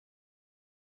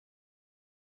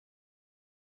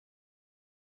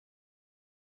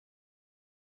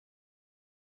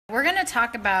We're going to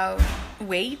talk about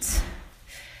weight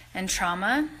and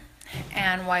trauma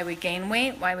and why we gain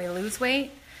weight, why we lose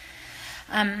weight.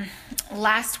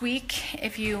 Last week,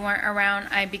 if you weren't around,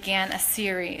 I began a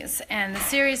series, and the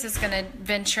series is going to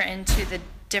venture into the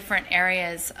different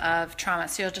areas of trauma.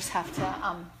 So you'll just have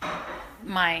to,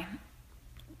 my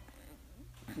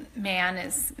man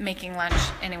is making lunch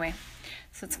anyway,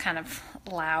 so it's kind of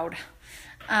loud.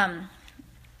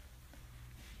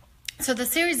 So the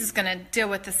series is going to deal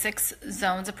with the 6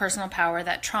 zones of personal power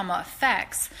that trauma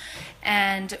affects,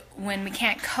 and when we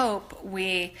can't cope,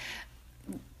 we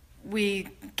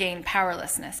gain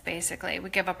powerlessness, basically. We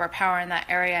give up our power in that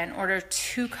area in order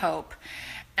to cope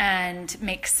and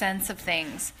make sense of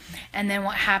things. And then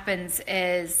what happens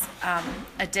is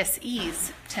a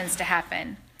dis-ease tends to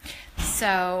happen.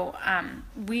 So I'm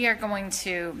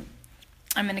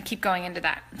going to keep going into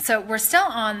that. So we're still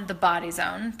on the body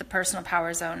zone, the personal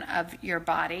power zone of your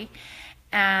body.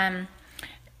 And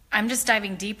I'm just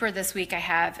diving deeper this week. I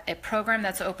have a program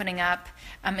that's opening up.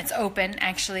 It's open,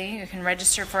 actually. You can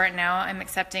register for it now. I'm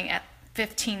accepting at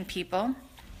 15 people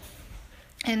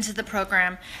into the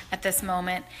program at this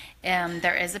moment.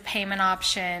 There is a payment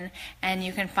option, and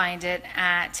you can find it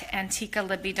at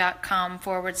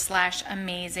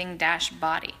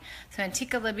antiqualibby.com/amazing-body. So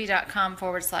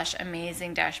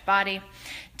antiqualibby.com/amazing-body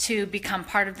to become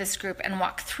part of this group and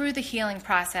walk through the healing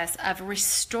process of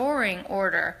restoring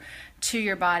order to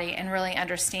your body and really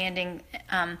understanding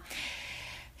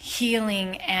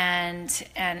healing and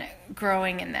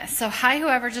growing in this. So hi,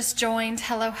 whoever just joined.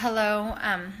 Hello.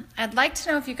 I'd like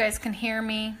to know if you guys can hear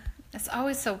me. It's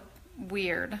always so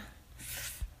weird.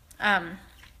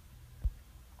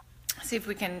 See if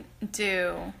we can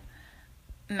do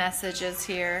messages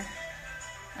here.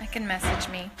 I can message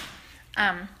me.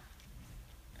 I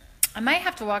might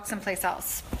have to walk someplace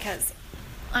else because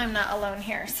I'm not alone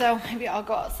here. So maybe I'll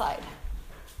go outside.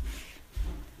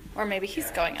 Or maybe he's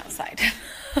going outside.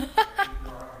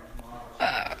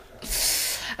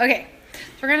 Okay, so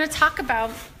we're going to talk about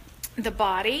the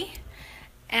body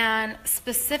and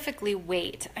specifically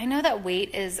weight. I know that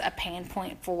weight is a pain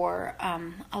point for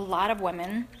a lot of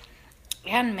women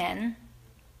and men.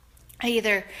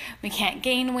 Either we can't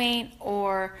gain weight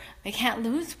or we can't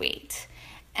lose weight.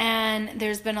 And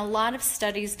there's been a lot of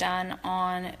studies done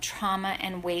on trauma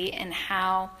and weight and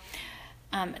how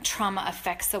trauma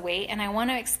affects the weight. And I want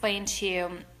to explain to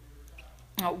you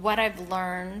what I've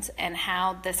learned and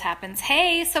how this happens.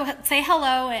 Hey, so say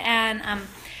hello and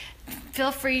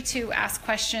feel free to ask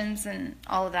questions and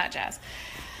all of that jazz.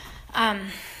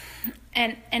 And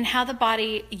how the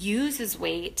body uses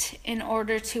weight in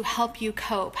order to help you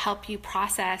cope, help you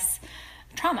process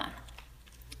trauma.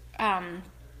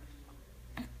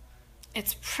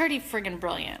 It's pretty friggin'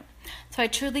 brilliant. So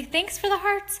thanks for the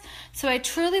hearts. So I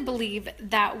truly believe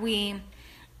that we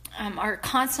are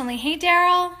constantly, hey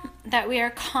Daryl, that we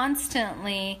are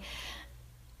constantly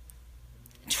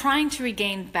trying to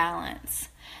regain balance.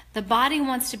 The body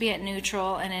wants to be at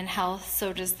neutral and in health,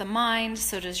 so does the mind,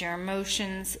 so does your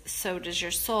emotions, so does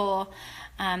your soul.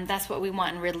 That's what we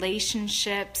want in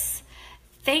relationships.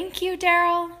 Thank you,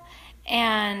 Daryl.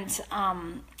 And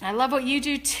I love what you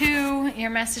do too. Your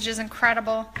message is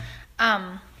incredible.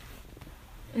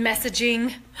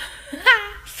 Messaging.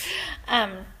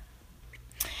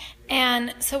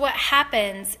 And so what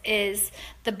happens is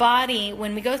the body,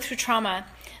 when we go through trauma,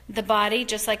 the body,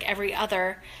 just like every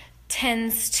other,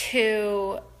 tends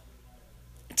to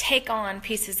take on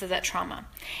pieces of that trauma.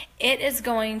 It is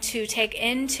going to take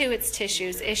into its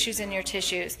tissues, issues in your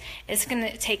tissues. It's going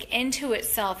to take into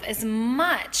itself as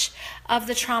much of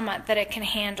the trauma that it can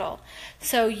handle.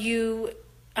 So you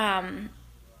don't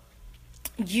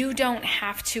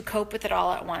have to cope with it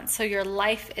all at once. So your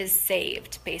life is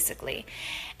saved, basically.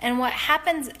 And what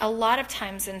happens a lot of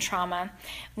times in trauma,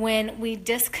 when we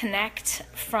disconnect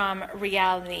from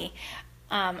reality,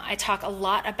 I talk a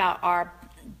lot about our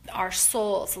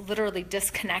souls literally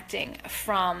disconnecting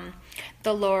from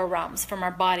the lower realms, from our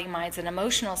body, minds, and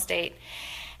emotional state.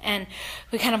 And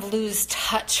we kind of lose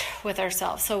touch with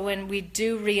ourselves. So when we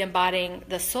do re-embodying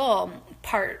the soul,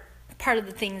 part of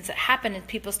the things that happen is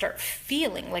people start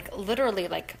feeling, like literally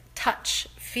like touch,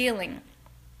 feeling.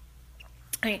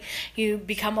 You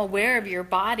become aware of your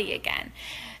body again.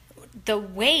 The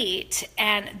weight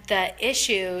and the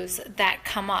issues that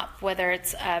come up, whether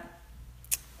it's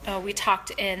we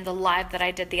talked in the live that I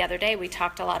did the other day, we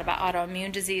talked a lot about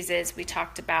autoimmune diseases. We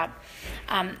talked about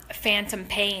phantom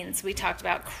pains. We talked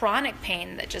about chronic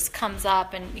pain that just comes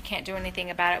up and you can't do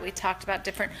anything about it. We talked about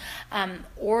different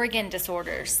organ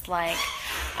disorders like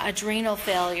adrenal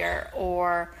failure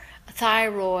or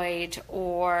thyroid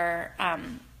or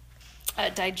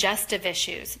digestive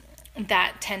issues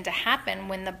that tend to happen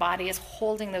when the body is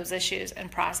holding those issues and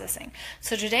processing.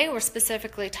 So today we're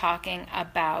specifically talking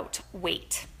about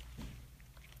weight.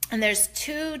 And there's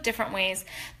two different ways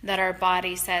that our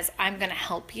body says, I'm going to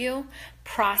help you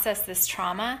process this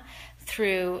trauma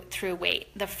through weight.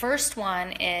 The first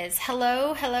one is,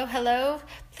 hello, hello, hello.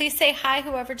 Please say hi,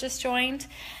 whoever just joined.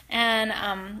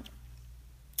 And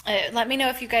let me know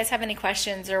if you guys have any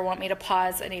questions or want me to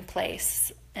pause any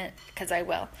place, because I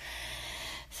will.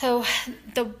 So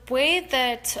the way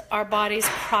that our bodies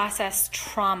process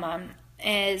trauma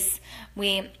is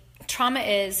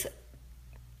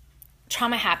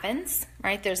trauma happens,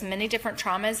 right? There's many different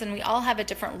traumas, and we all have a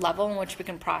different level in which we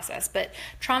can process. But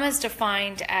trauma is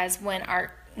defined as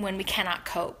when we cannot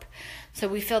cope. So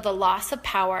we feel the loss of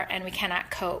power and we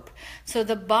cannot cope. So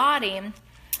the body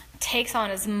takes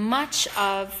on as much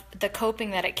of the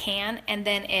coping that it can, and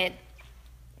then it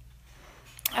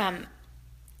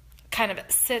kind of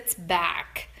sits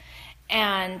back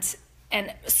and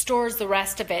stores the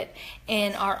rest of it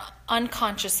in our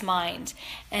unconscious mind.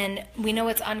 And we know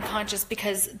it's unconscious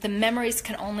because the memories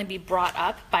can only be brought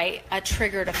up by a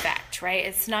triggered effect, right?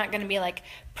 It's not going to be like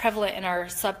prevalent in our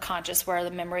subconscious where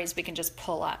the memories we can just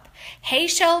pull up. Hey,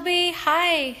 Shelby.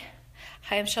 Hi.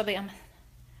 Hi, I'm Shelby.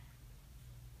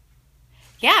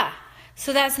 Yeah,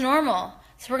 so that's normal.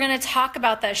 So we're going to talk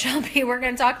about that, Shelby. We're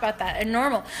going to talk about that. And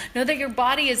normal. Know that your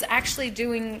body is actually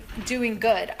doing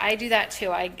good. I do that too.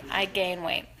 I gain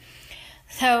weight.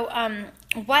 So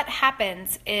what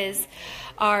happens is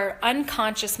our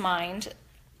unconscious mind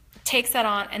takes that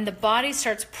on, and the body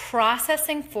starts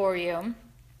processing for you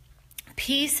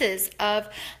pieces of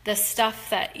the stuff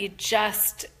that you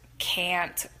just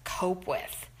can't cope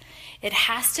with. It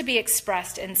has to be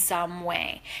expressed in some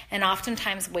way. And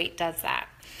oftentimes weight does that.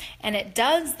 And it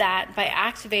does that by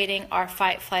activating our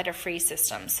fight, flight, or freeze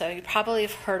system. So you probably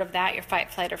have heard of that, your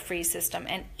fight, flight, or freeze system.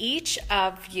 And each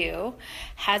of you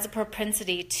has a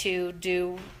propensity to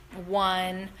do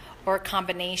one or a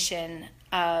combination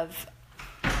of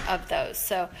those.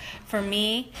 So for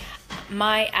me,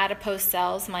 my adipose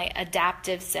cells, my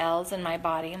adaptive cells in my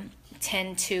body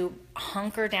tend to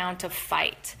hunker down to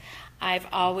fight. I've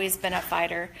always been a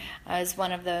fighter. I was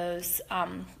one of those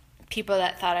people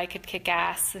that thought I could kick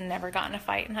ass and never got in a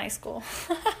fight in high school.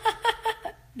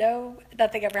 No,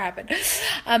 nothing ever happened.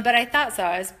 But I thought so.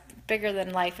 I was bigger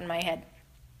than life in my head.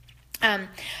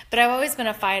 But I've always been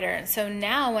a fighter. And so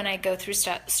now when I go through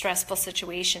stressful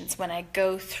situations, when I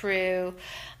go through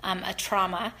a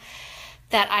trauma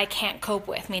that I can't cope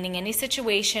with, meaning any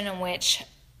situation in which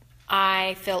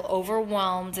I feel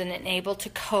overwhelmed and unable to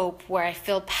cope, where I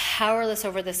feel powerless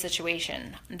over the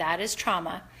situation, that is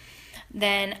trauma,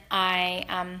 then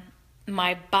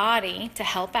my body, to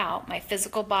help out, my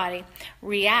physical body,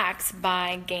 reacts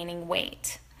by gaining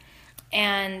weight.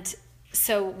 And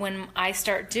so when I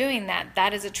start doing that,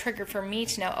 that is a trigger for me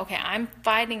to know, okay, I'm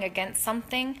fighting against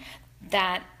something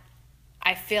that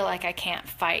I feel like I can't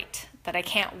fight, that I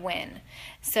can't win.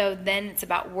 So then it's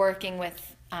about working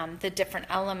with the different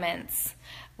elements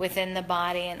within the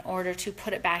body in order to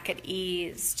put it back at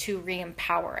ease, to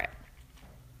re-empower it.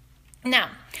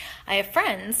 Now, I have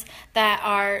friends that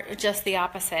are just the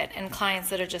opposite, and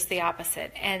clients that are just the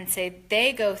opposite, and say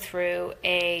they go through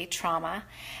a trauma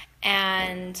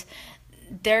and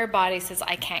their body says,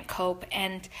 I can't cope,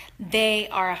 and they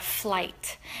are a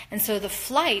flight. And so the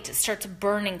flight starts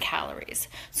burning calories.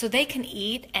 So they can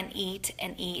eat and eat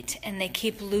and eat, and they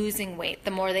keep losing weight.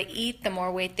 The more they eat, the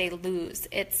more weight they lose.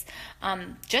 It's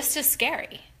just as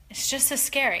scary. It's just as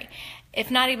scary, if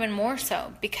not even more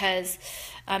so, because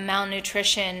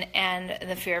malnutrition and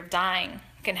the fear of dying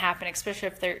can happen,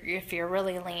 especially if you're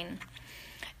really lean.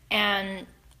 And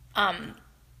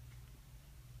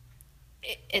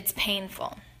it's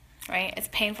painful, right? It's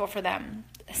painful for them.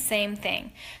 Same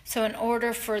thing. So in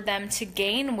order for them to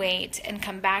gain weight and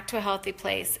come back to a healthy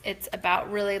place, it's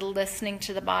about really listening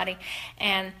to the body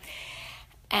and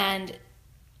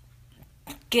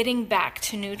getting back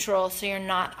to neutral, so you're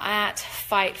not at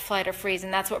fight, flight, or freeze.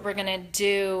 And that's what we're going to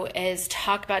do, is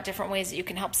talk about different ways that you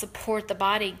can help support the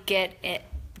body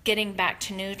getting back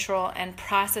to neutral and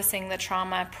processing the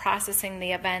trauma, processing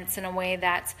the events in a way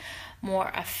that's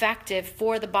more effective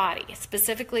for the body,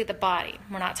 specifically the body.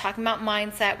 We're not talking about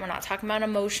mindset. We're not talking about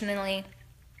emotionally.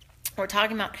 We're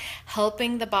talking about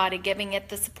helping the body, giving it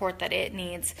the support that it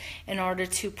needs in order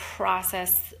to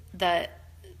process the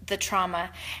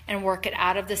trauma and work it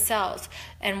out of the cells.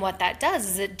 And what that does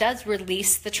is it does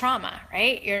release the trauma,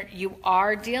 right? You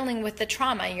are dealing with the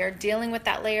trauma. You're dealing with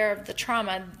that layer of the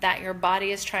trauma that your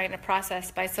body is trying to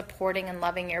process by supporting and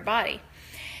loving your body.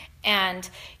 and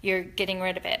you're getting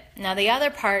rid of it. Now the other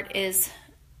part is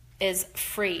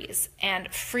freeze.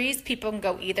 And freeze, people can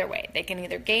go either way. They can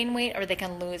either gain weight or they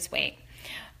can lose weight.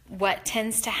 What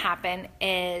tends to happen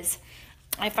is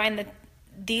I find that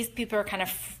these people are kind of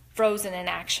frozen in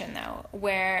action, though,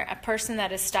 where a person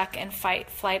that is stuck in fight,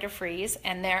 flight, or freeze,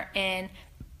 and they're in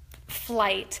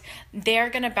flight, they're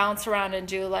going to bounce around and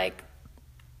do like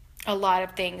a lot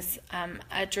of things.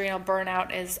 Adrenal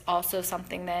burnout is also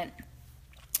something that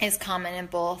is common in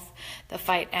both the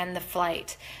fight and the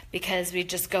flight, because we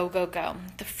just go, go, go.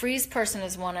 The freeze person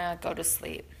is want to go to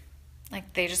sleep.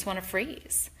 Like they just want to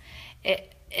freeze.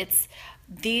 It's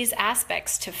these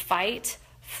aspects to fight,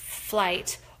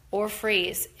 flight, or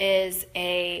freeze is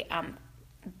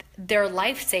they're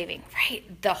life-saving,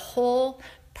 right? The whole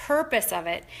purpose of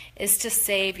it is to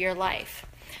save your life.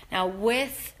 Now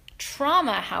with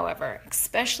trauma, however,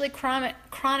 especially chronic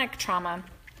trauma,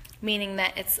 meaning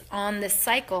that it's on this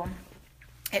cycle,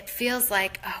 it feels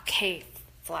like, okay,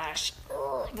 Flash,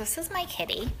 this is my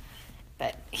kitty,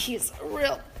 but he's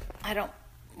I don't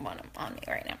want him on me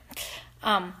right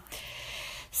now.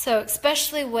 So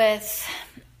especially with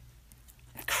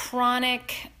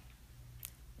chronic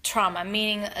trauma,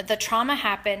 meaning the trauma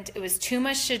happened, it was too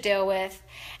much to deal with,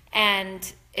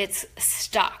 and it's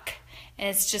stuck, and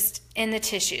it's just in the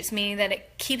tissues, meaning that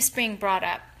it keeps being brought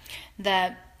up.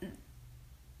 The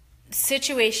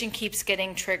situation keeps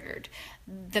getting triggered.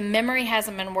 The memory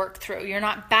hasn't been worked through. You're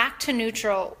not back to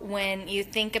neutral when you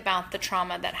think about the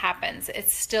trauma that happens. It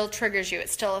still triggers you. It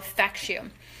still affects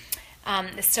you.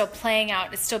 It's still playing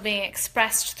out. It's still being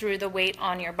expressed through the weight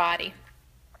on your body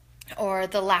or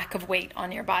the lack of weight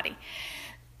on your body.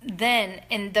 Then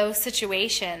in those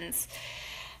situations,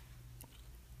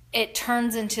 it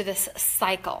turns into this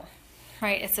cycle.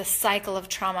 Right? It's a cycle of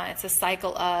trauma. It's a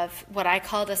cycle of what I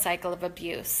call the cycle of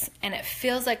abuse. And it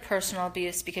feels like personal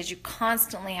abuse because you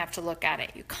constantly have to look at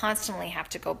it. You constantly have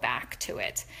to go back to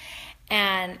it.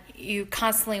 And you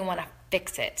constantly want to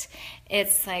fix it.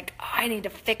 It's like, oh, I need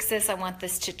to fix this. I want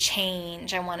this to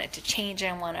change. I want it to change.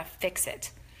 I want to fix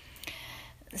it.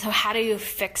 So how do you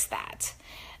fix that?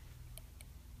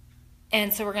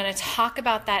 And so we're going to talk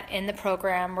about that in the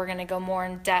program. We're going to go more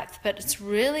in depth, but it's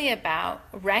really about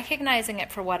recognizing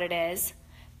it for what it is,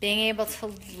 being able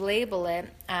to label it.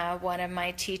 One of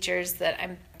my teachers that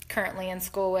I'm currently in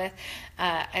school with,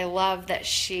 I love that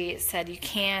she said you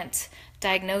can't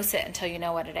diagnose it until you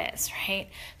know what it is, right?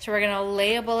 So we're going to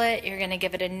label it. You're going to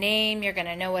give it a name. You're going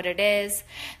to know what it is.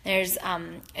 There's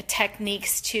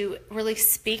techniques to really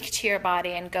speak to your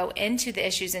body and go into the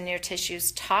issues in your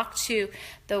tissues. Talk to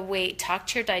the weight. Talk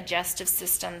to your digestive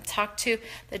system. Talk to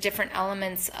the different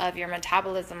elements of your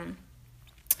metabolism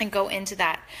and go into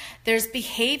that. There's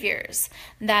behaviors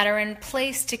that are in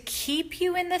place to keep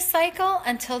you in this cycle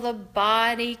until the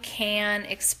body can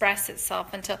express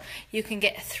itself, until you can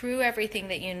get through everything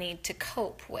that you need to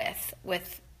cope with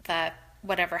the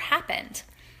whatever happened.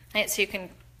 Right? So you can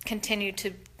continue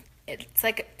to, it's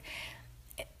like,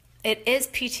 it is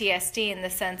PTSD in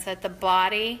the sense that the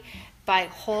body, by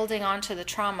holding on to the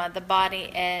trauma, the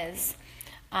body is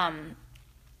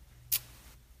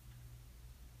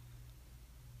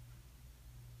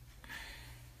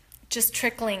just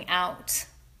trickling out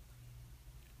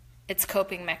its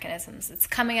coping mechanisms. It's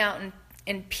coming out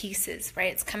in pieces,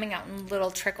 right? It's coming out in little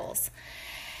trickles.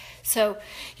 So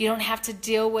you don't have to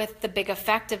deal with the big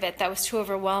effect of it. That was too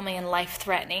overwhelming and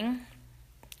life-threatening.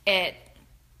 It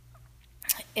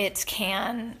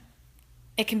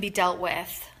can be dealt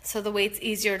with. So the weight's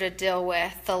easier to deal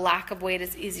with. The lack of weight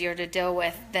is easier to deal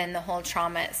with than the whole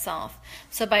trauma itself.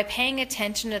 So by paying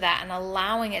attention to that and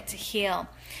allowing it to heal,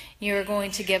 you're going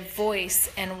to give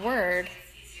voice and word.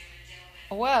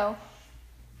 Whoa.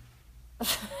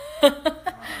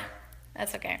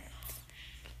 That's okay.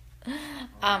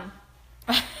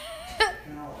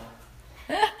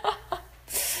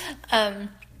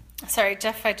 Sorry,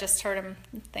 Jeff, I just heard him.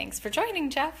 Thanks for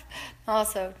joining, Jeff.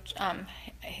 Also,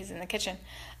 he's in the kitchen.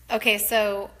 Okay,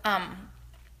 so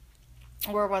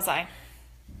where was I?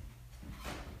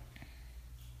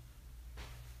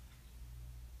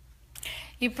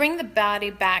 You bring the body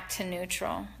back to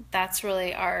neutral. That's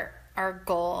really our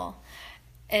goal,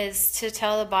 is to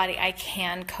tell the body, I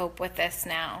can cope with this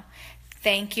now.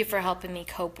 Thank you for helping me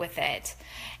cope with it.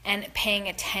 And paying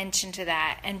attention to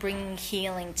that and bringing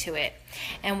healing to it.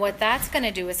 And what that's going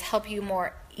to do is help you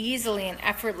more easily and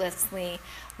effortlessly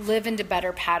live into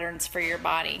better patterns for your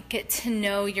body. Get to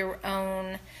know your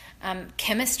own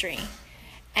chemistry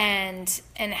and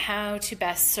how to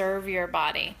best serve your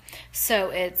body. So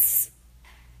it's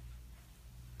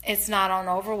not on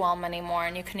overwhelm anymore,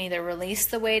 and you can either release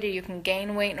the weight or you can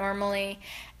gain weight normally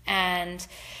and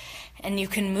you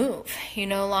can move. You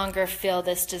no longer feel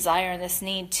this desire and this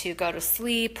need to go to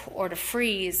sleep or to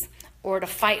freeze or to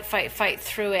fight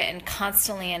through it and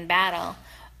constantly in battle,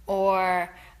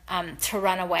 or to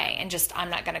run away and just, I'm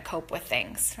not going to cope with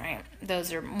things, right?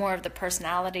 Those are more of the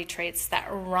personality traits that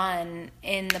run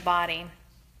in the body.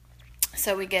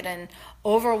 So we get an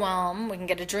overwhelm, we can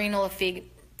get adrenal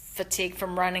fatigue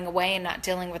from running away and not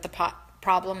dealing with the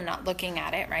problem and not looking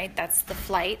at it, right? That's the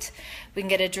flight. We can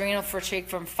get adrenal fatigue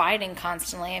from fighting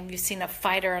constantly. Have you seen a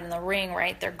fighter in the ring,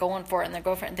 right? They're going for it and they're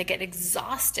going for it and they get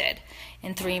exhausted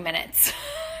in 3 minutes,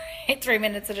 right? 3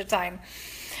 minutes at a time.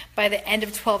 By the end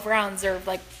of 12 rounds, they're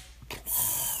like,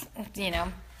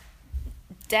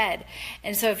 dead.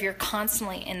 And so if you're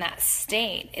constantly in that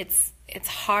state, it's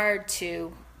hard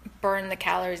to burn the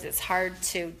calories. It's hard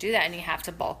to do that, and you have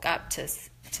to bulk up to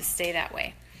stay that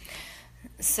way.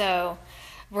 So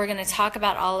we're going to talk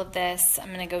about all of this. I'm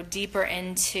going to go deeper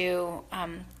into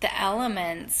the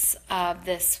elements of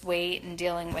this weight and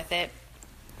dealing with it.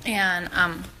 And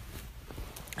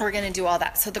we're going to do all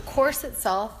that. So the course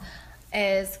itself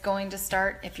is going to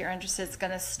start, if you're interested, it's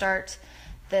going to start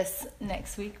this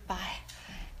next week. Bye.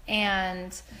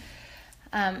 And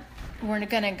we're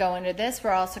going to go into this.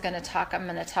 We're also going to talk, I'm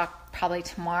going to talk probably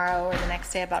tomorrow or the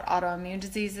next day about autoimmune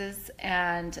diseases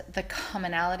and the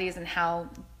commonalities and how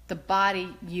the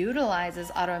body utilizes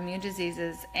autoimmune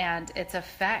diseases and its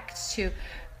effect to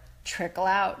trickle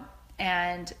out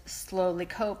and slowly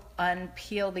cope,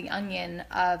 unpeel the onion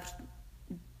of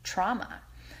trauma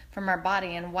from our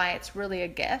body, and why it's really a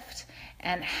gift,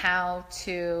 and how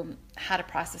to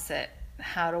process it,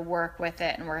 how to work with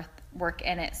it and work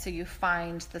in it, so you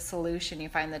find the solution, you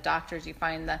find the doctors, you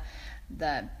find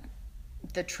the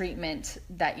treatment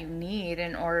that you need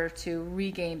in order to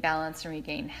regain balance and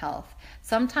regain health.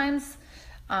 Sometimes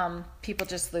people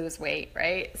just lose weight,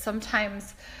 right?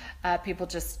 Sometimes people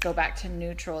just go back to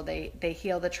neutral. They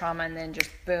heal the trauma and then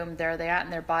just boom, there they are,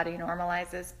 and their body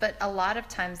normalizes. But a lot of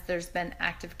times there's been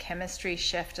active chemistry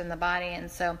shift in the body,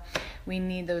 and so we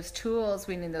need those tools,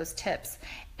 we need those tips.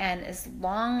 And as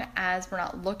long as we're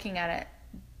not looking at it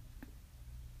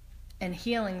and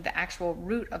healing the actual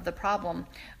root of the problem,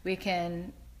 we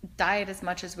can diet as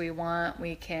much as we want,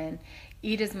 we can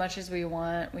eat as much as we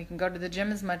want, we can go to the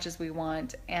gym as much as we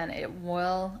want, and it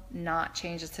will not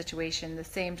change the situation. The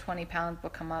same 20 pounds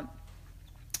will come up,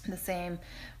 the same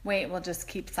weight will just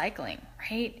keep cycling,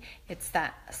 right? It's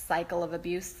that cycle of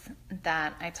abuse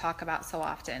that I talk about so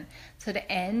often. So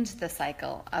to end the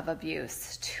cycle of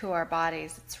abuse to our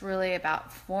bodies, it's really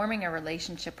about forming a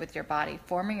relationship with your body,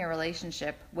 forming a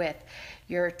relationship with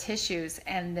your tissues,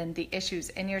 and then the issues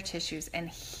in your tissues, and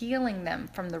healing them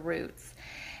from the roots.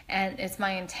 And it's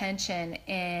my intention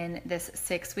in this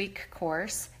 6-week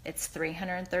course, it's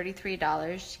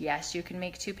 $333. Yes, you can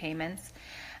make 2 payments.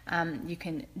 You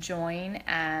can join.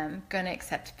 I'm going to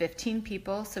accept 15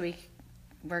 people, so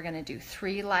we're going to do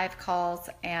 3 live calls,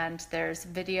 and there's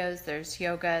videos, there's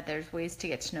yoga, there's ways to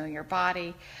get to know your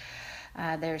body.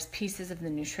 There's pieces of the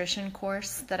nutrition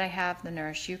course that I have, the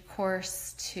Nourish You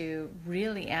course, to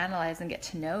really analyze and get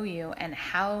to know you and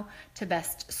how to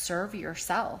best serve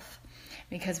yourself,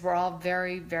 because we're all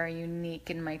very, very unique.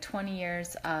 In my 20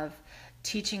 years of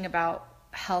teaching about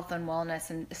health and wellness,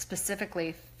 and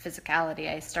specifically physicality,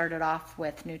 I started off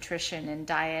with nutrition and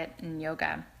diet and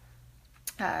yoga,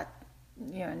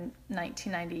 in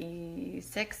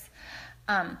 1996.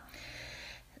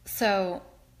 So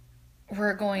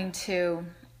we're going to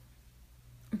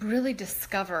really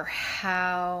discover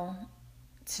how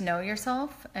to know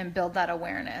yourself and build that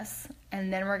awareness.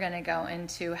 And then we're going to go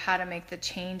into how to make the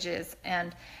changes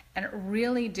and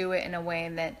really do it in a way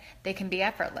that they can be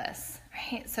effortless,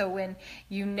 right? So when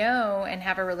you know and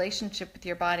have a relationship with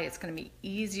your body, it's going to be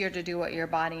easier to do what your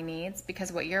body needs,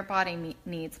 because what your body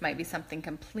needs might be something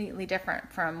completely different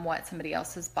from what somebody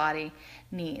else's body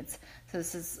needs. So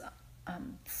this is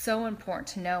so important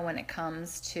to know when it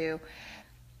comes to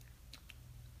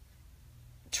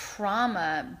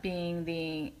trauma being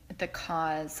the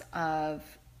cause of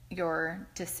your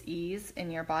dis-ease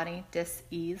in your body,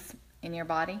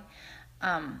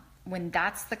 when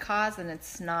that's the cause and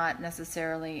it's not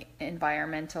necessarily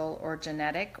environmental or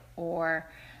genetic or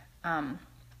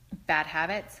bad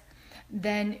habits,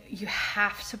 then you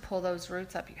have to pull those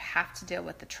roots up. You have to deal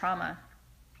with the trauma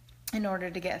in order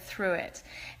to get through it.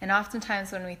 And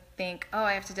oftentimes when we think, oh,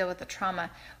 I have to deal with the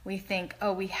trauma, we think,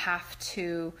 oh, we have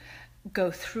to go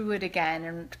through it again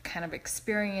and kind of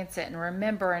experience it and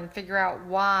remember and figure out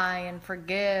why and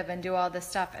forgive and do all this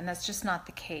stuff. And that's just not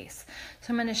the case.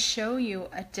 So I'm going to show you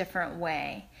a different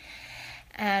way.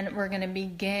 And we're going to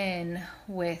begin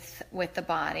with the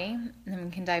body, and then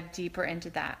we can dive deeper into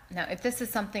that. Now, if this is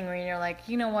something where you're like,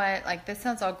 you know what, like this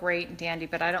sounds all great and dandy,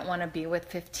 but I don't want to be with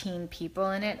 15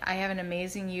 people in it, I have an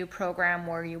Amazing You program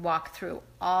where you walk through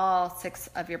all 6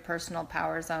 of your personal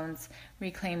power zones,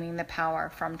 reclaiming the power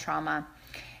from trauma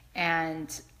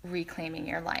and reclaiming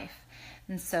your life.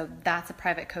 And so that's a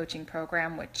private coaching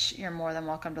program, which you're more than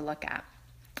welcome to look at.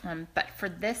 But for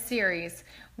this series,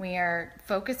 we are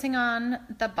focusing on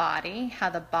the body,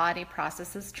 how the body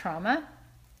processes trauma.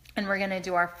 And we're going to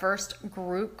do our first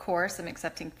group course. I'm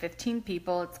accepting 15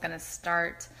 people. It's going to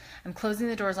start, I'm closing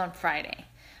the doors on Friday.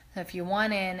 So if you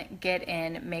want in, get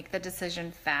in, make the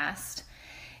decision fast.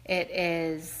 It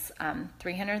is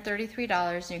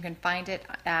 $333. You can find it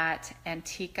at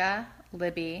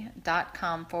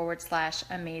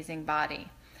antiqualibby.com/amazingbody.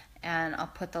 And I'll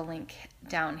put the link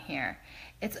down here.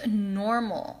 It's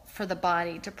normal for the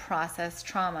body to process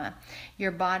trauma. Your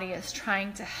body is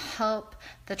trying to help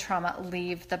the trauma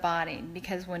leave the body,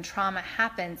 because when trauma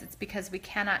happens, it's because we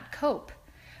cannot cope.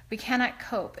 We cannot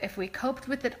cope. If we coped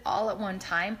with it all at one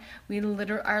time,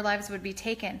 our lives would be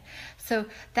taken. So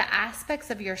the aspects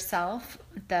of yourself,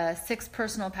 the 6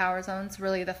 personal power zones,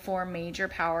 really the 4 major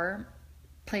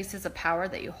places of power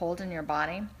that you hold in your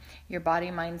body,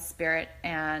 mind, spirit,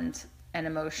 and an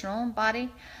emotional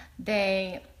body,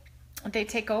 they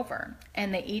take over,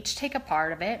 and they each take a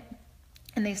part of it,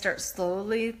 and they start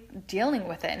slowly dealing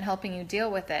with it and helping you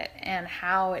deal with it. And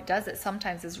how it does it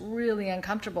sometimes is really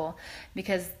uncomfortable,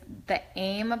 because the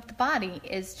aim of the body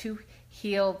is to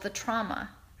heal the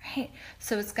trauma, right?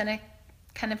 So it's going to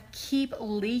kind of keep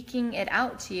leaking it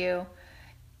out to you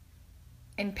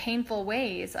in painful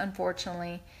ways,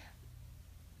 unfortunately,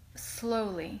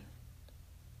 slowly,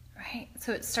 right?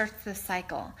 So it starts the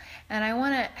cycle. And I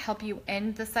want to help you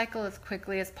end the cycle as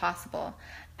quickly as possible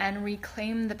and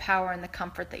reclaim the power and the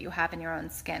comfort that you have in your own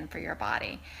skin for your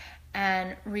body,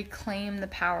 and reclaim the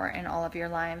power in all of your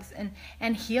lives,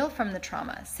 and heal from the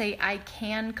trauma. Say, I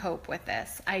can cope with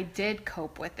this. I did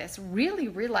cope with this. Really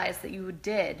realize that you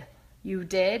did, you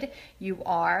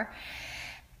are,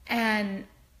 and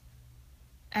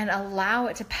allow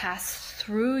it to pass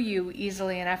through you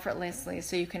easily and effortlessly,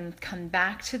 so you can come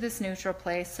back to this neutral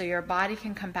place, so your body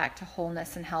can come back to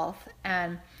wholeness and health,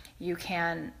 and you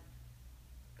can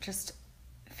just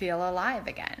feel alive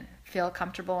again, feel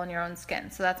comfortable in your own skin.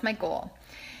 So that's my goal.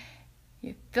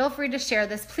 You feel free to share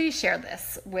this. Please share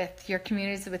this with your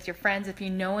communities, with your friends. If you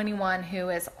know anyone who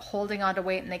is holding on to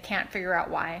weight and they can't figure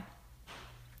out why,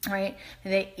 right?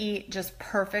 They eat just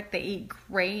perfect. They eat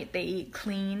great. They eat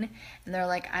clean. And they're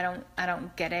like, I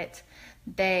don't get it.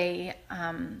 Right?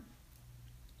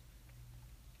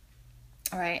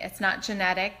 It's not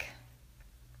genetic.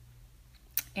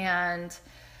 And,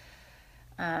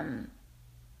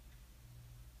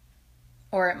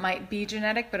 or it might be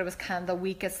genetic, but it was kind of the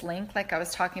weakest link, like I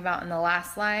was talking about in the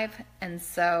last live. And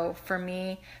so for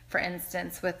me, for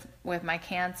instance, with my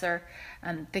cancer,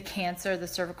 the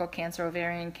cervical cancer,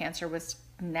 ovarian cancer was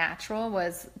natural,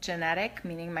 was genetic,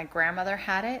 meaning my grandmother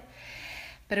had it.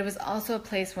 But it was also a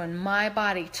place when my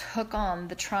body took on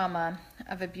the trauma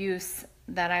of abuse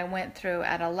that I went through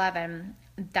at 11.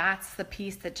 That's the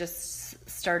piece that just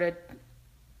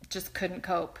couldn't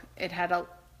cope. It had a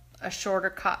shorter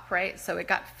cup, right? So it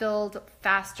got filled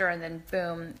faster, and then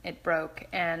boom, it broke.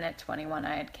 And at 21,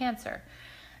 I had cancer.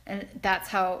 And that's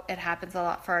how it happens a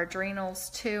lot for our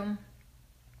adrenals too,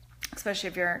 especially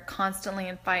if you're constantly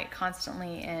in fight,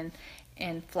 constantly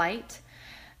in flight.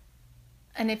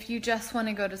 And if you just want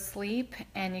to go to sleep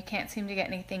and you can't seem to get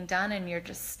anything done and you're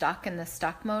just stuck in the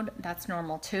stuck mode, that's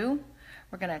normal too.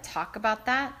 We're going to talk about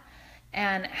that,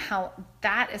 and how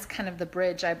that is kind of the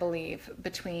bridge, I believe,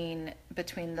 between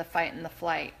the fight and the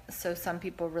flight. So some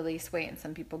people release weight and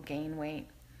some people gain weight.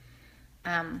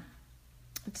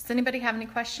 Does anybody have any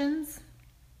questions?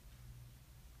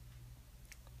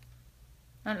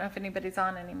 I don't know if anybody's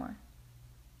on anymore.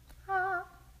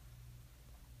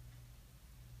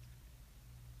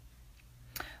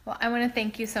 Well, I want to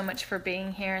thank you so much for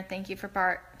being here. Thank you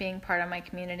for being part of my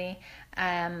community.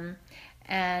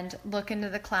 And look into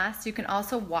the class. You can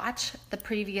also watch the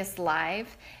previous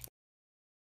live